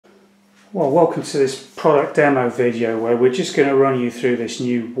Well, welcome to this product demo video where we're just going to run you through this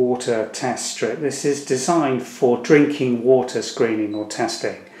new water test strip. This is designed for drinking water screening or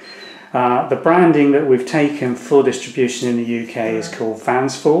testing. The branding that we've taken for distribution in the UK is called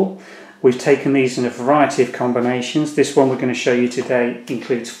Vansful. We've taken these in a variety of combinations. This one we're going to show you today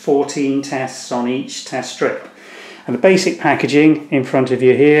includes 14 tests on each test strip. And the basic packaging in front of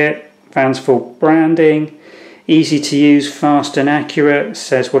you here, Vansful branding. Easy to use, fast and accurate,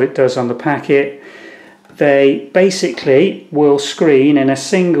 says what it does on the packet. They basically will screen in a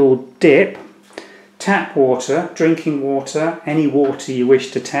single dip tap water, drinking water, any water you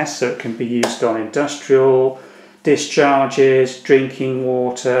wish to test, so it can be used on industrial discharges, drinking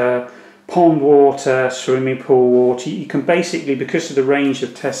water, pond water, swimming pool water. You can basically, because of the range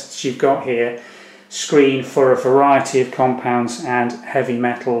of tests you've got here, screen for a variety of compounds and heavy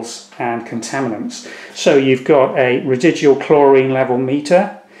metals and contaminants. So you've got a residual chlorine level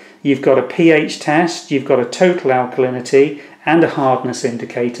meter, you've got a pH test, you've got a total alkalinity and a hardness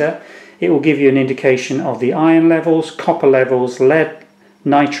indicator. It will give you an indication of the iron levels, copper levels, lead,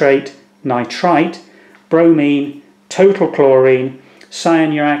 nitrate, nitrite, bromine, total chlorine,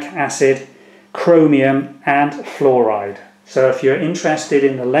 cyanuric acid, chromium and fluoride. So if you're interested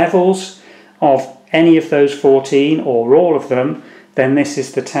in the levels of any of those 14 or all of them, then this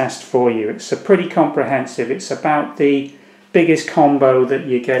is the test for you. It's a pretty comprehensive. It's about the biggest combo that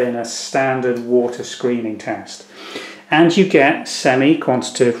you get in a standard water screening test. And you get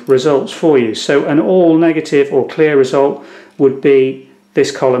semi-quantitative results for you. So an all negative or clear result would be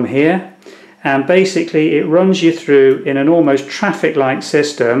this column here. And basically it runs you through in an almost traffic light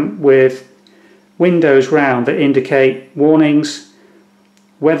system with windows round that indicate warnings,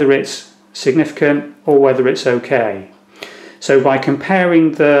 whether it's significant or whether it's okay. So by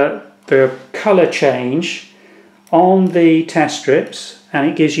comparing the colour change on the test strips, and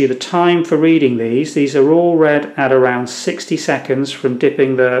it gives you the time for reading these are all read at around 60 seconds from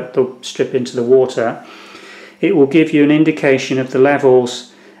dipping the strip into the water. It will give you an indication of the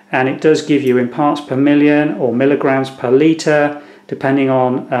levels, and it does give you in parts per million or milligrams per litre, depending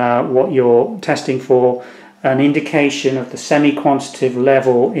on what you're testing for, an indication of the semi-quantitative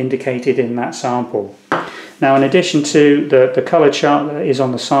level indicated in that sample. Now, in addition to the colour chart that is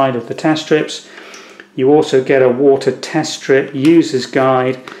on the side of the test strips, you also get a water test strip user's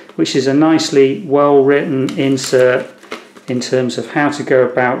guide, which is a nicely well-written insert in terms of how to go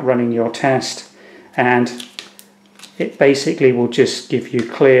about running your test, and it basically will just give you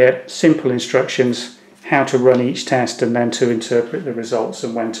clear, simple instructions how to run each test and then to interpret the results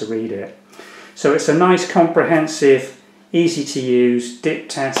and when to read it. So it's a nice, comprehensive, easy to use dip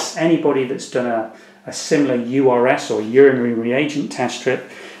test. Anybody that's done a similar URS or urinary reagent test strip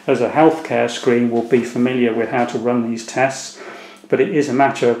as a healthcare screen will be familiar with how to run these tests. But it is a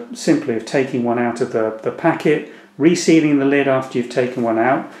matter simply of taking one out of the packet, resealing the lid after you've taken one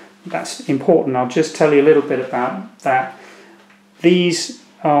out. That's important. I'll just tell you a little bit about that. These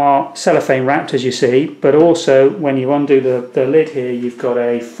are cellophane wrapped, as you see, but also when you undo the lid here, you've got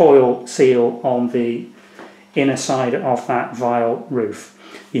a foil seal on the inner side of that vial roof.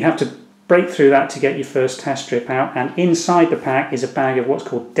 You have to break through that to get your first test strip out, and inside the pack is a bag of what's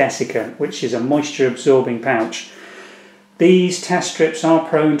called Desiccant, which is a moisture absorbing pouch. These test strips are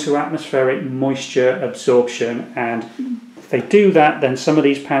prone to atmospheric moisture absorption, and if they do that, then some of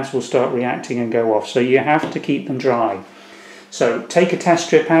these pads will start reacting and go off, so you have to keep them dry. So take a test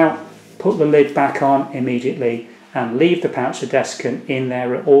strip out, put the lid back on immediately and leave the pouch of Desiccant in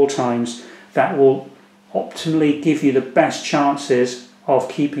there at all times. That will optimally give you the best chances of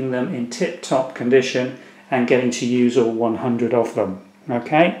keeping them in tip-top condition and getting to use all 100 of them.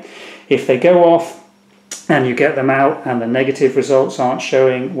 Okay? If they go off and you get them out and the negative results aren't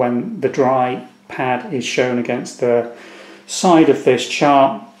showing when the dry pad is shown against the side of this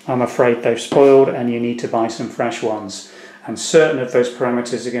chart, I'm afraid they've spoiled and you need to buy some fresh ones. And certain of those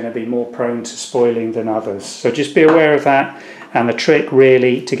parameters are going to be more prone to spoiling than others. So just be aware of that, and the trick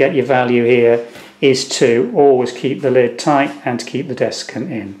really to get your value here is to always keep the lid tight and to keep the Desiccant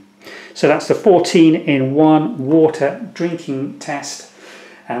in. So that's the 14-in-1 water drinking test,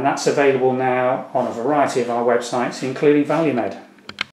 and that's available now on a variety of our websites, including ValueMed.